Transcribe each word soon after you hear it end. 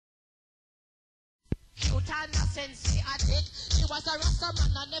out and a sensei addict. He was a rasta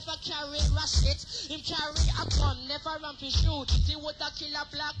man, I never carry rush it. Him carry a gun, never run to shoot it. He would a kill a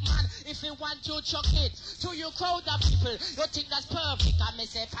black man if he want to chuck it. To you crowd of people, you think that's perfect. I may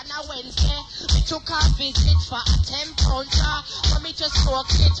say, on a Wednesday, we took a visit for a 10-pound jar. For me to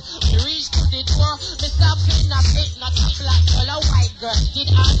smoke it, we reached to the door. Me stop in a pit, not a black girl, a white girl. Did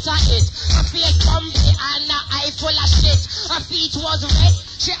answer it. Her face bumpy and her eye full of shit. Her feet was red,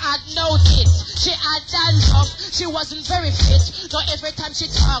 she had no teeth. She had dandruff, she wasn't very fit. So every time she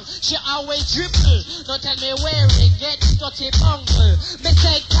talk, she always dribble. Don't tell me where it gets dirty bungle. Me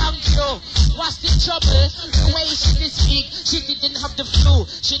say thank you, what's the trouble? The way she did speak, she didn't have the flu.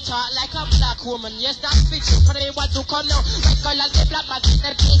 She talk like a black woman, yes that's true. For they want to come now, white girl and the black man in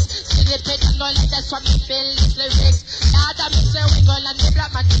the pigs. See the pit and all like that's what me feel these lyrics. Now that me say white girl and the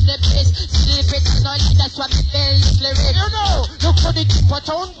black man in the pigs. See the pit and all like that's what me feel these lyrics. You know, look for the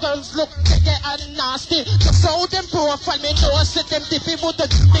Tippertone girls, look they and nasty. Just so them profile me know, set them diffy with the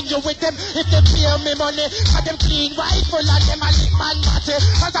thing you with them. If they pay me money, have them clean, rightful and them a lick man matter.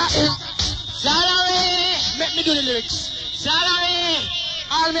 Cause I am salary. Make me do the lyrics. Salary.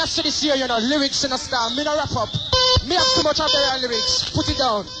 All me have to this year, you know, lyrics in a star. Me no wrap up. Me have too much of their lyrics. Put it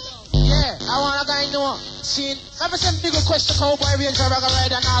down. Yeah, I want a guy know. Seen, ever seen big question cowboy ranger, rock and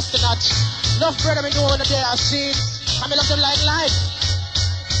ride and nasty notch. Enough brother me know on the day I've seen. I me love them like life.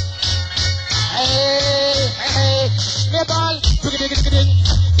 Hey, hey, me ball.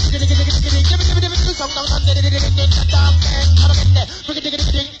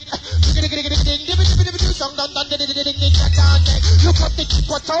 Look up the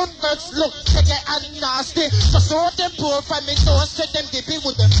Tippertone girls, look, take it and nasty. Just so them poor from me, don't set them dippy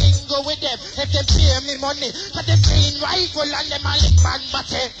with them, go with them. If they pay me money, but they clean rifle and them a lick man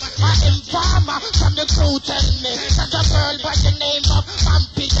bate. I am farmer from the crew tell me that a girl by the name of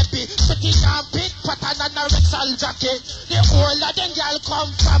Vampy Deppy, sitting on big pattern and a Rexall jacket. The whole of them girl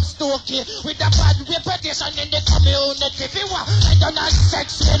come from Stokey with a bad reputation in the community. If you want, I don't have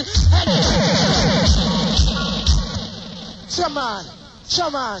sex with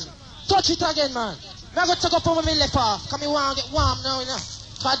Shaman, touch it again, man. I'm going to take up over my left off, because I want to get warm now, you know.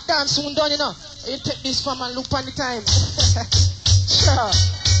 But damn soon done, you know. You take this from and look on the time. Sure.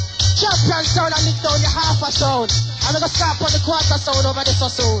 Champion sound and lick down your half a sound. I'm going to start on the quarter sound over this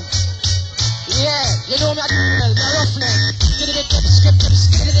so soon. Yeah, you know me, I'm rough neck.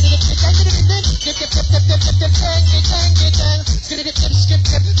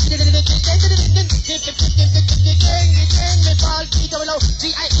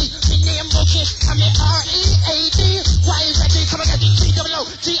 G-I-E, me name Boogie, I'm a R-E-A-D. Why ready? Come again,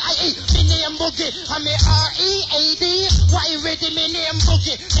 G-I-E, me name Boogie, I'm a R-E-A-D. Why ready? Me name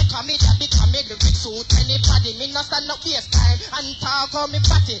Boogie. They call me daddy, call me the big suit. Anybody, me not stand up waste time and talk on me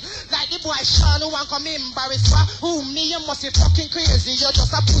party. Like the boy Sean who want come embarrass for who me, you must be fucking crazy, you're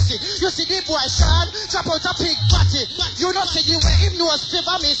just a pussy. You see the boy Sean, chop out a pig patty. You don't see the way him knows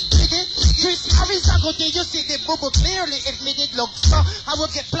fever me speedy. Chris Harris and good, you see the bubble clearly. If me did look so, I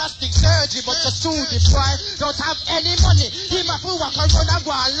would get plastic surgery, but just to the boy don't have any money. Him a fool walk around and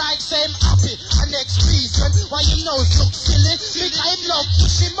go on like same happy. And next reason why him nose look silly, because him love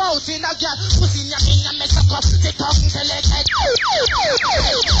push him out in a girl, pussy in your thing and mess up the talking till it head.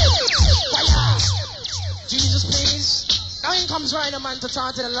 Jesus please. Now in comes Rhino Man to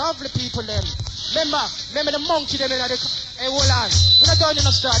talk to the lovely people them. Remember the monkey them in the... Hey, hold on. We're not done in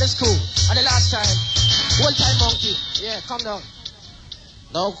the start, that's cool. And the last time. One time monkey. Yeah, come down.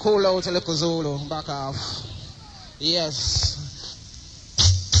 Now cool out a little Zulu. Back off. Yes.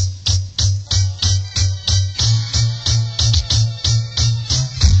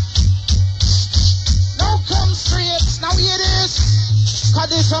 Now come straight. Now here it is. Cause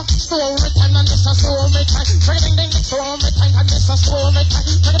this a story time and this a story time. Ding ding ding story time and this a story time.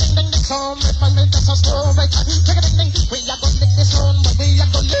 Ding ding ding story time and this a story time. Ding ding we a go lick this on, we a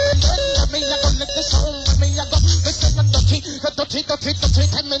go lick this. We a go lick this on, we a go. We say not dirty, dirty.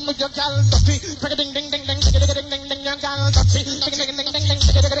 Time in with your gal dirty. Ding ding ding ding your gal dirty.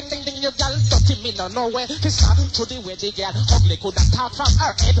 Ding your gal dirty. Me no know where to start to the way the gal ugly could have start from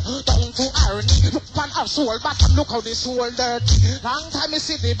her head down to her knee. Look on her soul, but look how the soul dirty. Long time me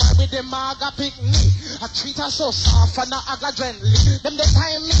see the boy with the maga pick me. I treat her so soft and not agla gently. Them the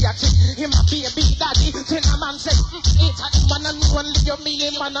time me a think him a baby daddy. Then a man say, it's a man and only, you mean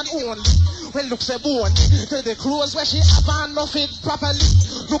him man and only. Well look say bony, to the clothes where she have on no fit properly.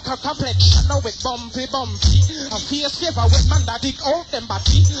 Look her complexion now with bumpy. A face favor when man that dig out them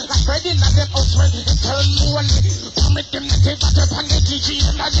body. Like Freddy and them out when it turn only. Permit them to take back up on the GG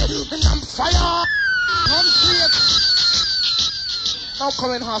and I'm fire. Come straight. Now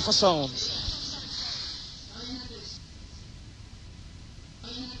coming half a sound.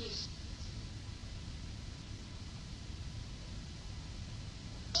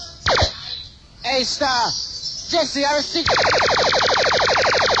 Hey, Star. Jesse, I receive.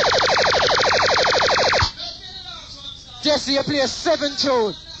 Jesse, you play 7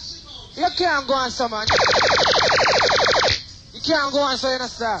 tune. You can't go on, so man. You can't go on, so you know,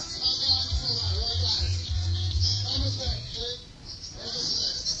 Star.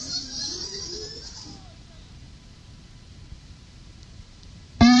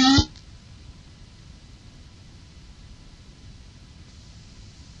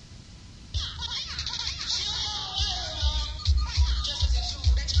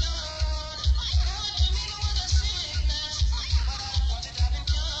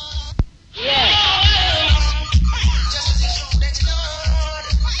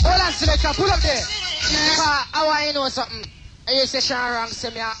 Selector, pull up there. I want you know something. I used to say Sean Rank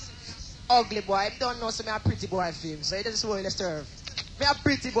say me a ugly boy. I don't know say me a pretty boy for him. So he doesn't want to serve. Me a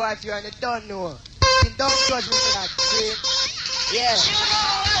pretty boy for you and you don't know. You don't judge me for that. See? Yeah.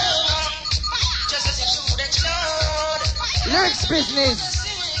 Lyrics business.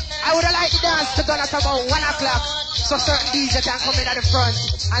 I would have liked the dance to done at about 1 o'clock. So certain DJ can come in at the front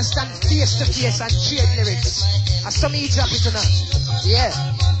and stand face to face and trade lyrics. And some each drop it tonight. Yeah.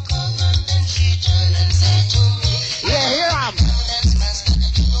 Yeah, here I am.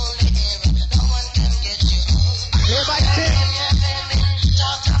 Everybody sing.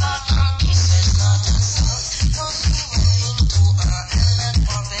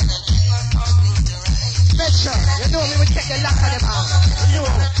 Betcha, you know me would take the lock of them out. You know.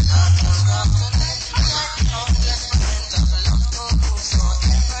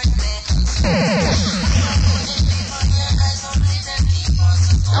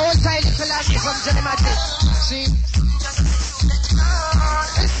 I won't tell you to like from Johnny Magic. See?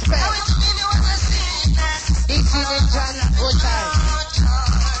 Respect. 18 in John, all time.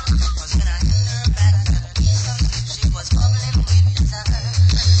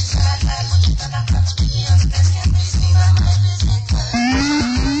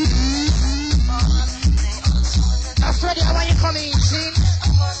 Now, Freddy, how are you coming? See?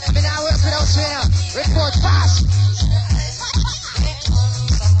 I mean, I work without swear. Report fast.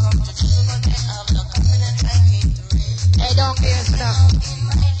 Hey, don't get us now.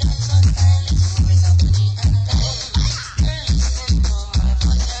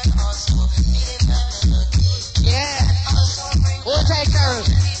 Yeah. We'll take care of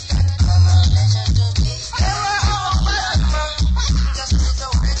it.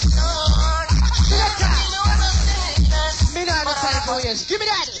 Me not have time for years. Give me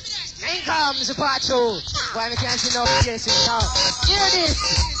that. Here comes the part 2. Why we can't see no cases now. Hear this.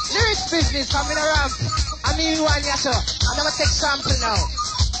 Lyrics business coming around. I mean you and yasso. I'm gonna take sample now.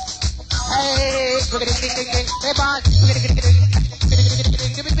 Hey, ding ding ding ding. Hey, bad.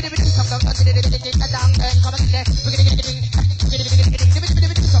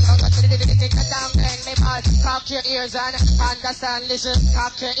 Cock your ears and understand, listen.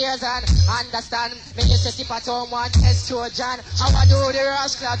 Cock your ears and understand. Me you say Tippertone one test Trojan. How I do the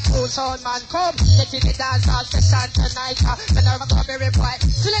rascal full sound man come. Get in the dance hall session tonight. Then I'm gonna be reply.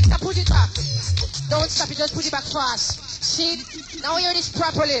 Selector, put it back. Don't stop it, just put it back fast. See? Now hear this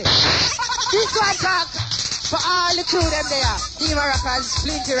properly. This one talk for all the crew them there. Diva rappers,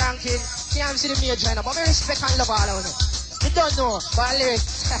 Flinty ranking. Can't see the major now, but me respect and love all of them. You don't know, but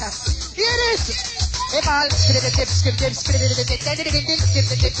lyrics. Hear this. If all skip the tip, skip the skip the tip, skip the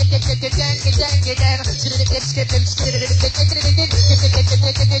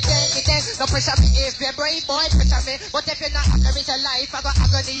no pressure me if you're brave boy, pressure me. But if you're not after it's a life, I got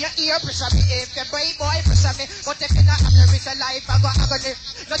agony in your ear. Pressure me if you're brave boy, pressure me. But if you're not after it's a life, I got agony.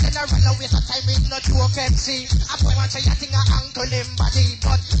 Nothing to run away, so time is not joke MC. I put one to your thing, I uncle him body,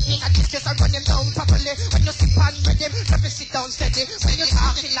 but in a kiss, I run him down properly. When you sit and read him, let me sit down steady. When you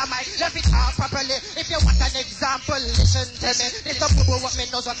talk in the mic, let me talk properly. If you want an example, listen to me. This a boo what me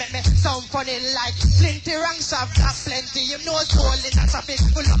knows what make me sound funny like Flinty ranks have got plenty. You know soul in a traffic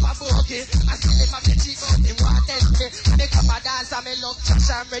full of a boogie. I see them have the cheek out the water me. I make up a dance and me look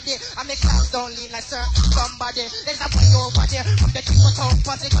trash and ready. I make class don't lean like sir somebody. There's a boy over there from the Tippertone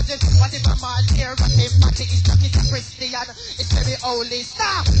party. Cause if whatever man here but him party is not Mr. Christian. It's very holy.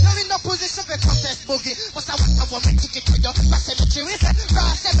 Stop! Now in no position for contest boogie. But I want a woman ticket to your cemetery. We say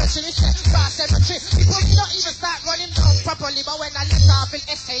raw cemetery, we say raw cemetery. People don't even start running down properly, but when I let off in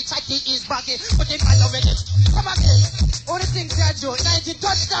SHIT is baggy, but they follow with it. Come again. All the things they do, 19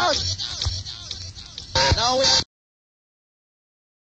 touchdown. Now we